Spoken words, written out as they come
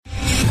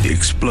The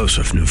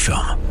explosive new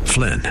film,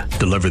 Flynn,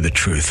 deliver the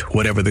truth,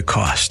 whatever the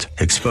cost,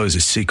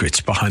 exposes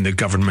secrets behind the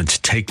government's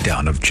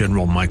takedown of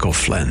General Michael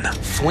Flynn.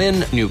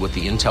 Flynn knew what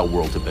the intel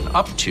world had been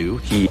up to.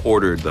 He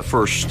ordered the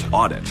first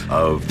audit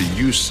of the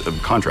use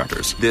of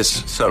contractors.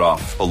 This set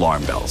off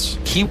alarm bells.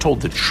 He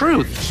told the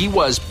truth. He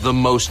was the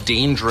most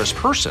dangerous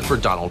person for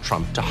Donald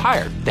Trump to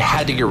hire. They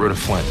had to get rid of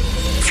Flynn.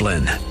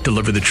 Flynn,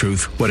 deliver the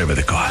truth, whatever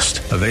the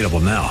cost. Available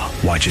now.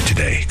 Watch it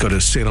today. Go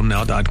to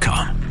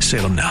salemnow.com.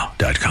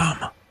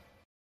 salemnow.com.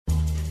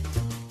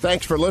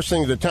 Thanks for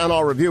listening to the Town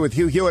Hall Review with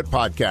Hugh Hewitt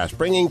podcast,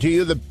 bringing to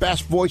you the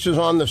best voices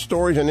on the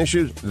stories and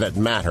issues that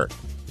matter.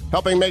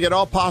 Helping make it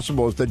all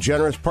possible is the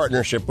generous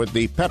partnership with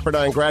the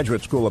Pepperdine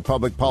Graduate School of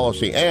Public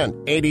Policy and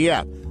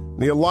ADF,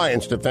 the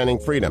Alliance Defending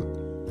Freedom.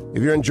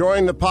 If you're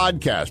enjoying the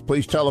podcast,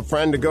 please tell a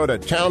friend to go to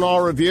Town Hall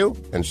Review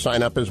and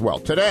sign up as well.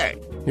 Today,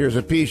 here's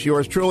a piece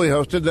yours truly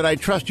hosted that I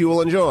trust you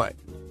will enjoy.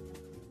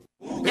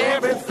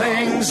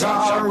 Everything's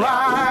all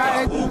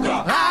right.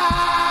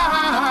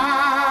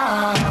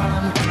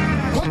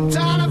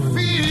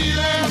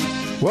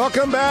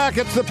 Welcome back.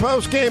 It's the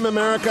post-game,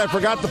 America. I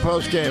forgot the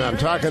post-game. I'm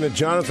talking to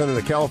Jonathan of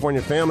the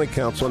California Family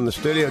Council in the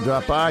studio.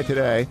 Dropped by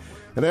today,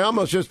 and I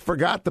almost just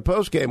forgot the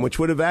post-game, which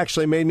would have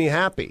actually made me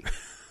happy.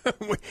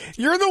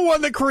 You're the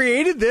one that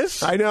created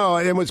this. I know.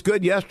 It was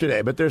good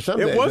yesterday, but there's some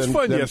days. It was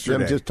fun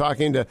yesterday. I'm just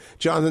talking to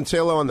Jonathan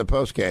Salo on the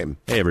post-game.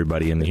 Hey,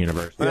 everybody in the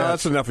universe. Well,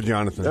 that's enough of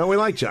Jonathan. No, we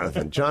like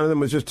Jonathan.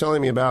 Jonathan was just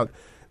telling me about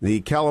the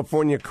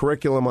California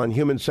curriculum on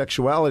human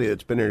sexuality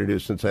that's been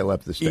introduced since I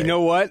left the state. You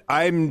know what?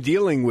 I'm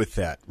dealing with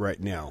that right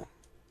now.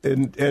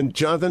 And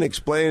Jonathan,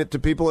 explain it to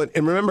people.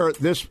 And remember,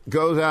 this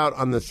goes out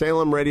on the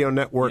Salem Radio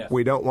Network. Yes.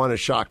 We don't want to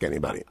shock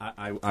anybody.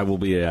 I will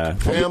be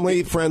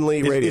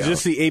family-friendly radio. Is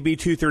this the AB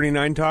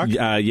 239 talk?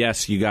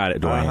 Yes, you got it,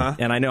 Duane. Uh-huh.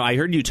 And I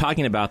heard you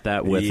talking about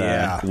that with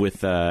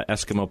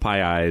Eskimo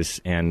Pie Eyes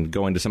and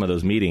going to some of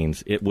those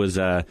meetings. It was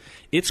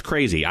it's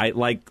crazy. I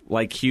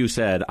like Hugh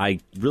said, I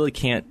really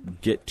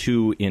can't get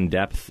too in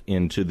depth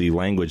into the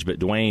language. But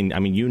Duane, I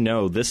mean, you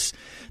know this.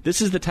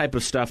 This is the type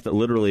of stuff that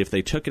literally, if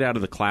they took it out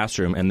of the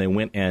classroom and they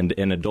went and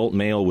an adult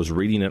male was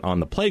reading it on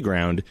the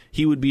playground,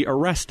 he would be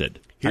arrested.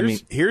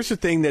 Here's the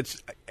thing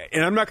that's,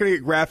 and I'm not going to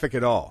get graphic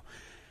at all.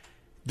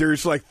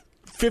 There's like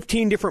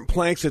 15 different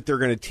planks that they're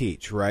going to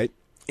teach, right?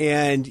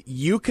 And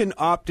you can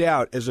opt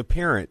out as a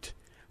parent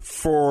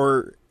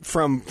from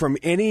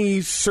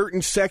any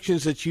certain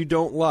sections that you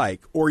don't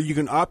like, or you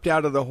can opt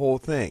out of the whole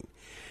thing.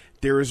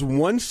 There is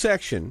one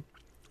section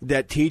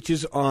that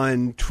teaches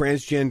on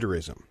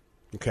transgenderism,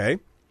 okay?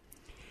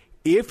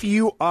 If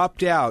you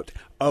opt out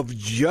of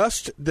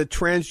just the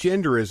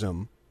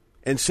transgenderism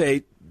and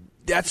say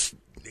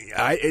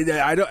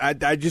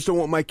I just don't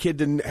want my kid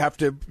to have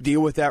to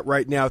deal with that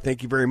right now,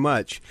 thank you very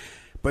much,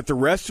 but the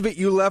rest of it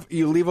you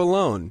leave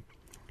alone,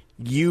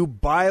 you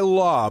by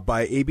law,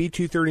 by AB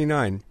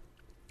 239,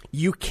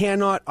 you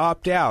cannot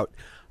opt out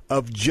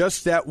of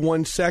just that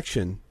one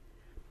section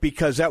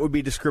because that would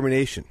be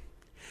discrimination.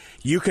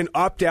 You can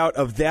opt out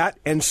of that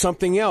and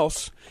something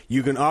else.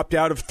 You can opt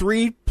out of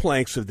 3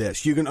 planks of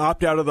this. You can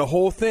opt out of the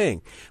whole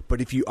thing.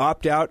 But if you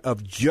opt out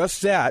of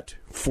just that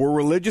for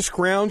religious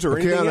grounds or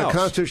anything else. On a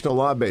constitutional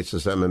law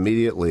basis, I'm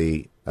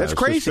immediately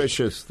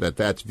suspicious that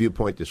that's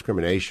viewpoint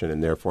discrimination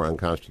and therefore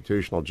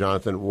unconstitutional.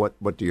 Jonathan,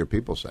 what do your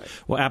people say?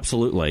 Well,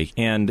 absolutely.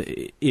 And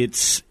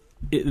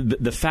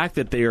the fact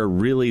that they are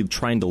really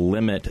trying to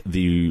limit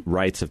the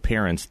rights of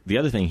parents. The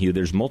other thing, Hugh,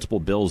 there's multiple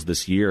bills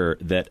this year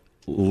that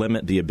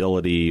limit the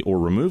ability or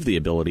remove the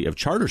ability of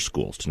charter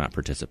schools to not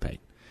participate.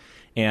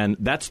 And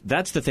that's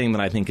the thing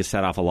that I think has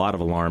set off a lot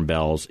of alarm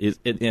bells.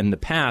 In the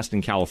past,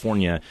 in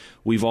California,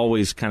 we've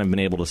always kind of been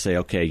able to say,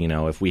 okay,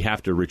 if we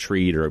have to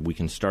retreat or we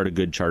can start a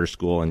good charter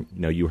school. And,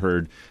 you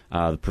heard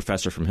the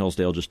professor from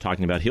Hillsdale just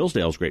talking about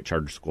Hillsdale's great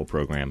charter school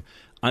program.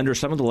 Under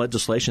some of the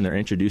legislation they're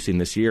introducing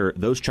this year,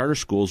 those charter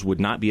schools would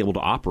not be able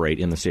to operate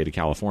in the state of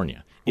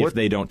California if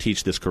they don't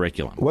teach this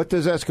curriculum. What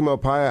does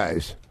Eskimo Pie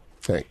Eyes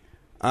think?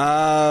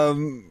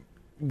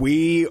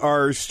 We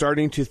are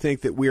starting to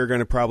think that we are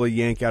going to probably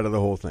yank out of the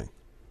whole thing.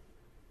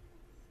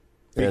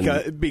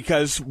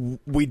 Because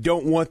we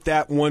don't want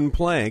that one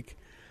plank,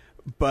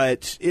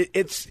 but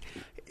it's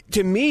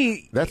to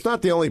me. That's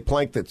not the only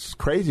plank that's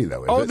crazy,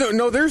 though. Is it?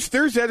 No,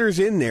 there's others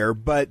in there,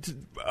 but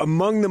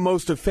among the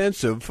most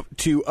offensive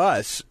to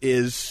us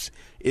is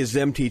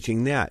them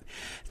teaching that.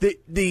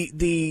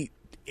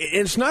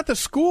 It's not the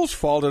school's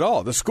fault at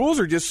all. The schools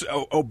are just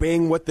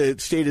obeying what the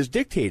state is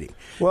dictating.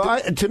 Well,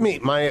 to me,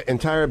 my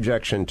entire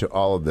objection to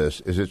all of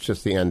this is it's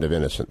just the end of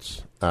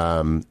innocence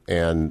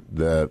and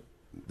the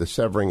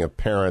severing of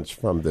parents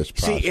from this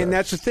process. See, and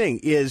that's the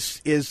thing,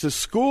 is the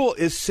school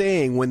is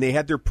saying when they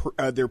had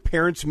their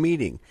parents'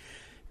 meeting,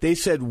 they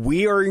said,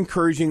 we are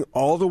encouraging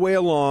all the way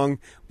along.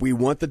 We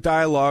want the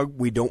dialogue.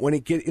 We don't want to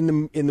get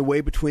in the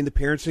way between the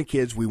parents and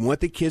kids. We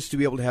want the kids to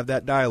be able to have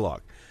that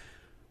dialogue.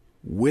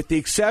 With the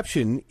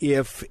exception,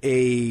 if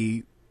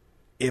a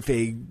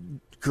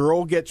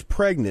girl gets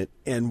pregnant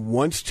and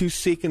wants to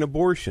seek an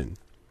abortion,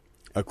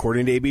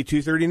 according to AB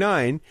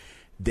 239,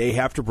 they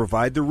have to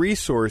provide the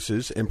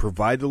resources and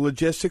provide the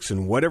logistics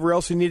and whatever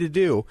else they need to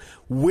do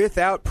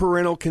without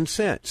parental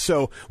consent.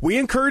 So we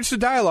encourage the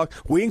dialogue.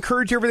 We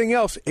encourage everything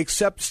else,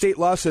 except state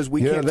law says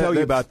we can't tell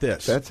you about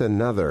this. That's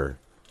another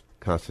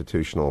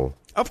constitutional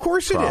Of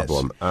course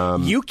problem.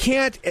 It is. You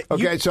can't...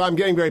 Okay, so I'm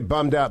getting very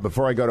bummed out.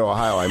 Before I go to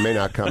Ohio, I may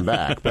not come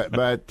back.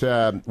 But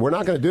we're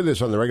not going to do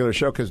this on the regular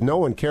show because no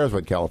one cares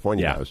what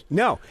California does.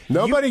 No.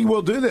 Nobody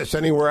will do this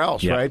anywhere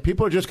else, right?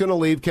 People are just going to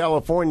leave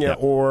California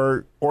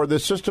or the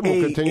system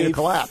will continue to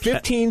collapse. A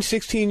 15,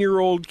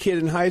 16-year-old kid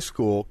in high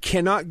school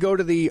cannot go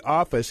to the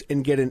office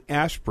and get an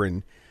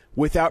aspirin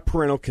without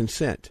parental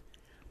consent.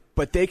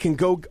 But they can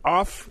go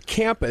off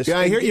campus. Yeah,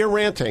 I hear you're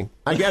ranting.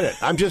 I get it.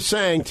 I'm just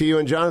saying to you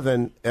and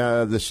Jonathan,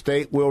 the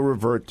state will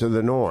revert to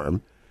the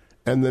norm.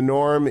 And the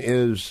norm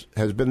has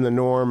been the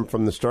norm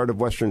from the start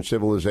of Western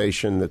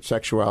civilization, that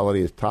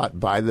sexuality is taught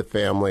by the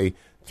family,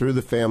 through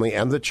the family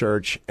and the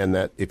church, and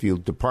that if you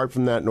depart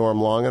from that norm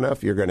long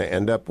enough, you're going to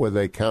end up with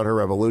a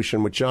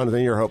counter-revolution, which,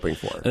 Jonathan, you're hoping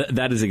for.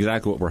 That is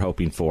exactly what we're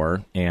hoping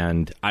for.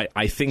 And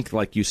I think,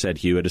 like you said,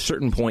 Hugh, at a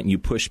certain point you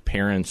push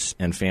parents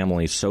and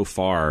families so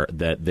far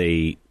that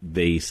they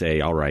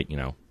say, all right,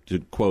 to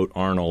quote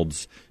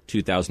Arnold's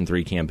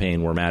 2003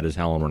 campaign, we're mad as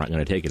hell and we're not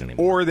going to take it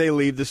anymore. Or they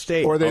leave the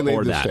state. Or they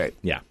leave the state.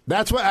 Yeah.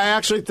 That's what I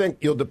actually think.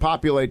 You'll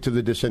depopulate to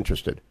the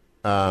disinterested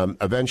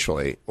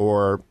eventually,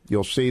 or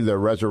you'll see the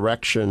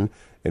resurrection,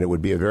 and it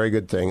would be a very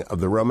good thing, of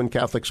the Roman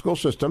Catholic school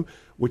system,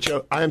 which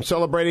I am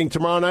celebrating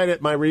tomorrow night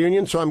at my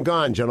reunion, so I'm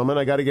gone, gentlemen.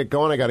 I got to get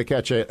going. I got to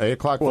catch a 8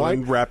 o'clock flight.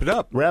 Well, wrap it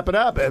up. Wrap it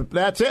up.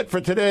 That's it for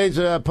today's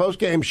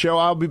post-game show.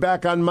 I'll be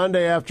back on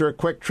Monday after a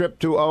quick trip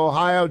to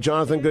Ohio.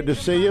 Jonathan, good to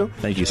see you.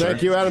 Thank you, sir.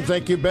 Thank you, Adam.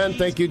 Thank you, Ben.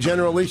 Thank you,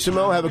 General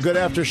Lissimo. Have a good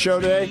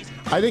after-show day.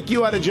 I think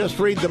you ought to just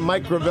read the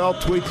Mike Gravel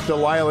tweets to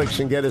Lilacs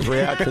and get his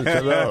reaction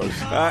to those.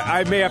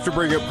 I may have to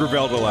bring up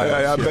Gravel to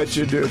Lilacs. I bet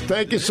you do.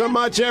 Thank you so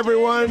much,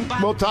 everyone.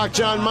 We'll talk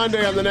to you on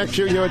Monday on the next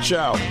Hugh Hewitt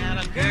Show.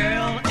 And a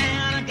girl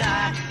and a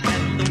guy,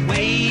 and the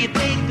way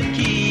they could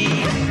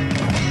kiss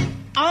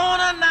on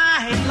a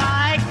night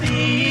like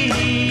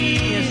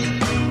this.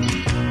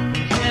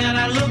 When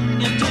I look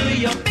into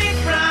your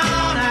big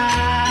brown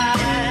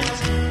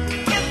eyes,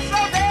 it's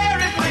so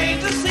very plain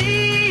to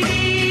see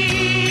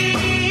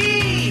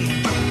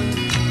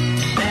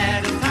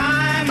that it's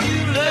time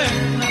you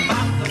learn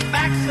about the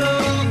facts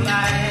of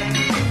life,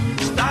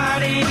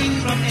 starting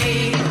from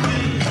A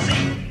to Z.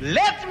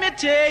 Let me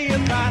tell you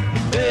about the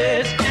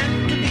birds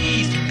and the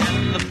bees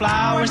and the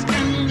flowers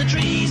and the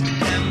trees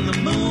and the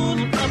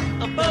moon up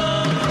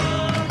above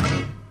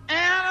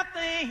and a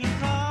thing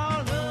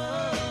called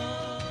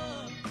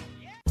love.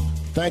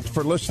 Thanks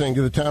for listening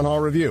to the Town Hall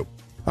Review.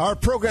 Our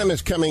program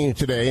is coming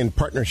today in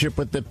partnership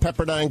with the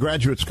Pepperdine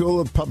Graduate School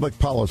of Public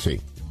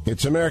Policy.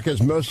 It's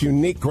America's most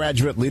unique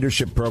graduate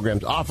leadership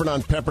programs offered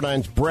on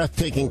Pepperdine's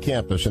breathtaking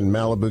campus in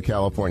Malibu,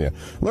 California.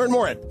 Learn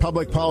more at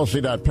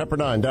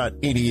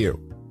publicpolicy.pepperdine.edu.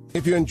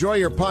 If you enjoy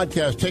your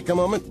podcast, take a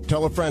moment,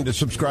 tell a friend to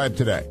subscribe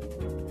today.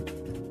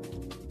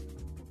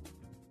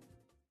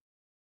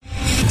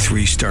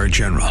 3-star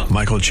General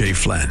Michael J.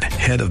 Flynn,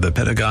 head of the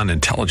Pentagon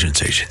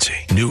Intelligence Agency,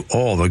 knew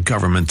all the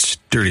government's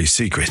dirty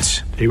secrets.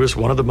 He was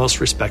one of the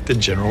most respected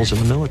generals in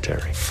the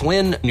military.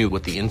 Flynn knew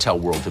what the intel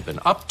world had been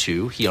up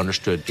to. He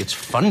understood its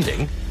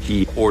funding.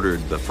 He ordered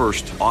the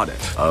first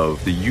audit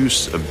of the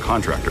use of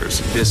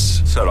contractors.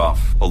 This set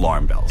off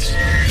alarm bells.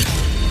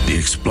 The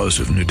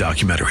explosive new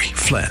documentary,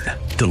 Flynn,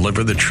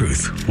 Deliver the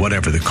Truth,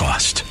 Whatever the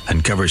Cost,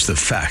 uncovers the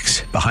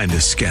facts behind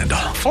this scandal.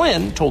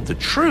 Flynn told the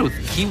truth.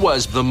 He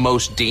was the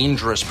most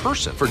dangerous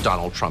person for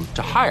Donald Trump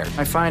to hire.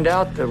 I find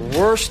out the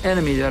worst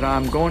enemy that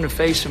I'm going to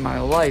face in my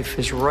life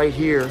is right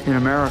here in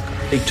America.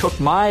 They took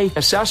my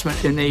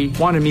assessment and they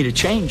wanted me to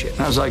change it. And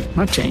I was like, I'm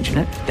not changing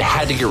it. They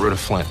had to get rid of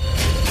Flynn.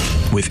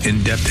 With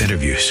in-depth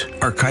interviews,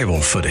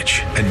 archival footage,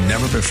 and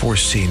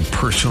never-before-seen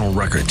personal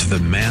records of the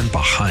man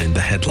behind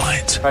the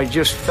headlines. I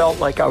just felt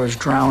like I was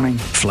drowning.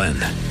 Flynn,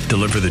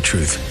 Deliver the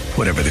Truth,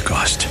 Whatever the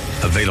Cost.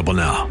 Available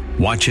now.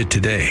 Watch it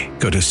today.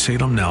 Go to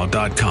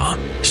salemnow.com.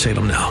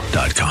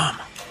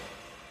 salemnow.com.